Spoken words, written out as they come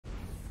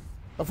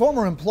A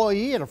former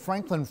employee at a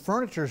Franklin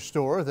furniture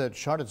store that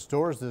shut its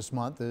doors this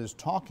month is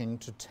talking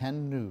to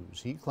 10 News.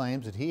 He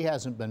claims that he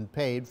hasn't been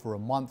paid for a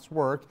month's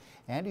work,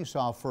 and he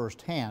saw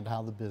firsthand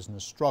how the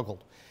business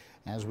struggled.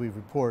 As we've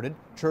reported,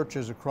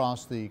 churches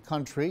across the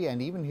country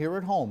and even here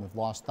at home have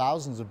lost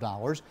thousands of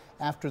dollars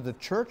after the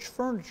church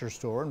furniture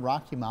store in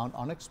Rocky Mount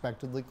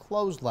unexpectedly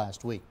closed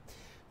last week.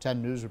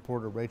 10 News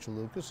reporter Rachel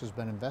Lucas has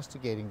been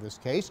investigating this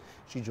case.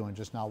 She joins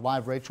us now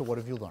live. Rachel, what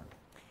have you learned?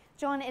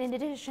 John, in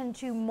addition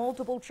to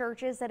multiple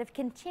churches that have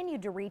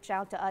continued to reach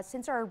out to us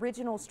since our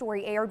original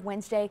story aired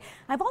Wednesday,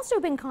 I've also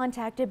been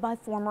contacted by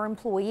former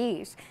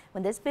employees.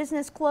 When this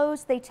business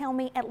closed, they tell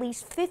me at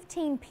least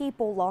 15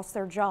 people lost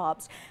their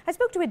jobs. I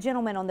spoke to a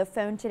gentleman on the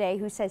phone today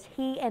who says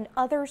he and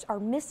others are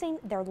missing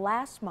their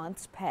last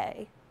month's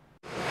pay.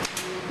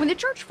 When the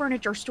church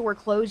furniture store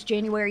closed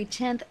January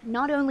 10th,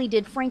 not only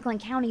did Franklin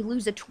County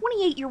lose a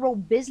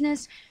 28-year-old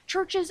business,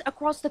 churches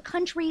across the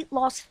country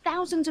lost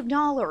thousands of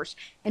dollars,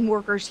 and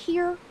workers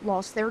here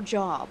lost their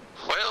job.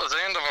 Well, it was the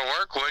end of a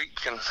work week,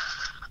 and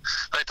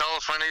they told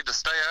us we need to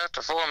stay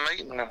after for a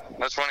meeting, and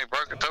that's when he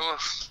broke it to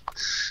us.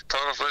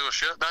 Told us we were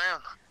shut down.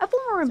 A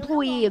former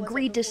employee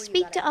agreed to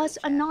speak to us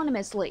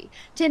anonymously.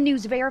 10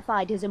 News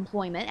verified his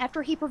employment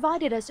after he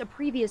provided us a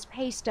previous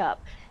pay stub.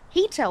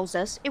 He tells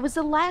us it was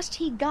the last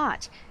he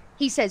got.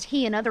 He says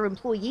he and other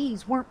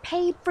employees weren't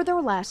paid for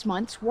their last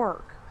month's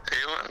work.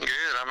 It wasn't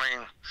good. I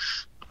mean,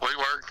 we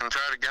worked and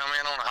tried to come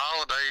in on the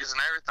holidays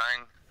and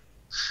everything.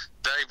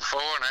 Day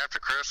before and after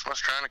Christmas,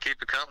 trying to keep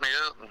the company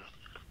up. And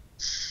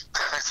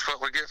that's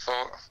what we get for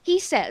it. He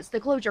says the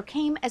closure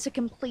came as a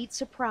complete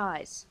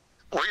surprise.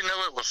 We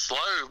knew it was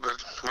slow,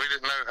 but we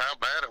didn't know how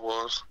bad it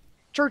was.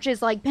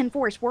 Churches like Penn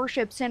Forest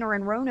Worship Center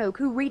in Roanoke,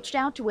 who reached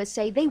out to us,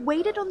 say they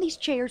waited on these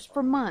chairs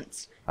for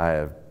months. I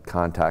have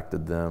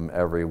contacted them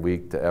every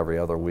week to every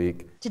other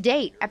week. To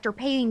date, after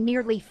paying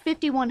nearly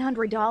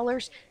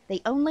 $5,100,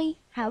 they only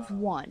have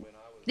one.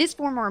 This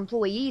former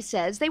employee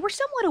says they were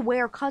somewhat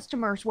aware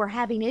customers were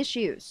having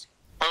issues.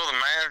 Well, the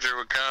manager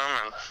would come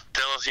and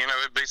tell us,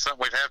 it'd be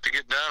something we'd have to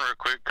get done real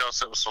quick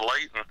because it was so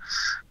late, and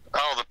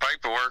all the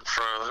paperwork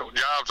for the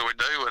jobs we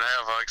do would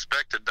have an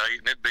expected date,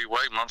 and it'd be way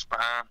months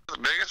behind. The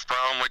biggest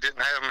problem, we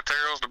didn't have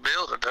materials to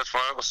build it. That's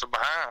why it was so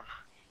behind.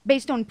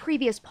 Based on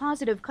previous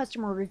positive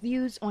customer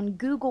reviews on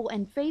Google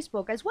and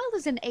Facebook, as well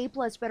as an A+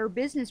 Better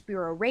Business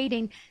Bureau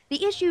rating,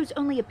 the issues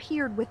only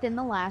appeared within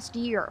the last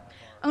year.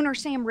 Owner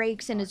Sam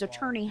Rakes and his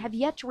attorney have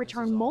yet to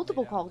return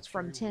multiple calls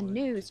from 10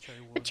 News,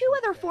 but two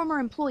other former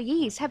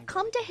employees have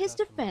come to his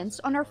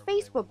defense on our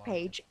Facebook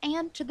page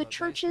and to the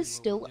churches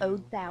still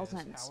owed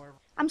thousands.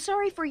 I'm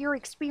sorry for your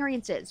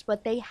experiences,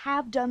 but they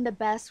have done the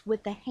best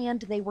with the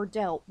hand they were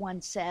dealt,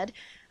 one said.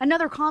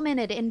 Another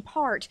commented in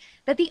part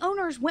that the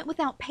owners went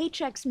without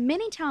paychecks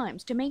many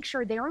times to make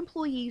sure their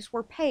employees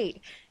were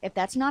paid. If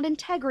that's not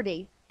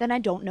integrity, then I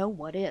don't know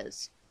what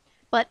is.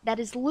 But that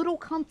is little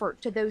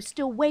comfort to those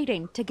still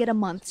waiting to get a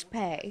month's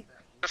pay.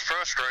 It's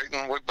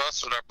frustrating. We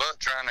busted our butt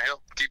trying to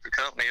help keep the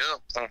company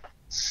up, and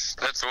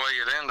that's the way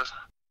it ended.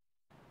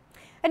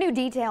 A new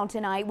detail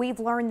tonight, we've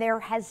learned there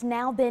has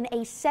now been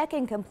a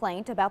second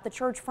complaint about the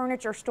church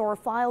furniture store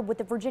filed with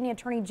the Virginia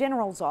Attorney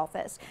General's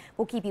office.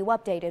 We'll keep you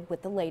updated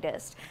with the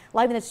latest.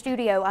 Live in the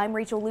studio, I'm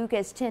Rachel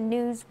Lucas, 10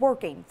 News,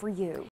 working for you.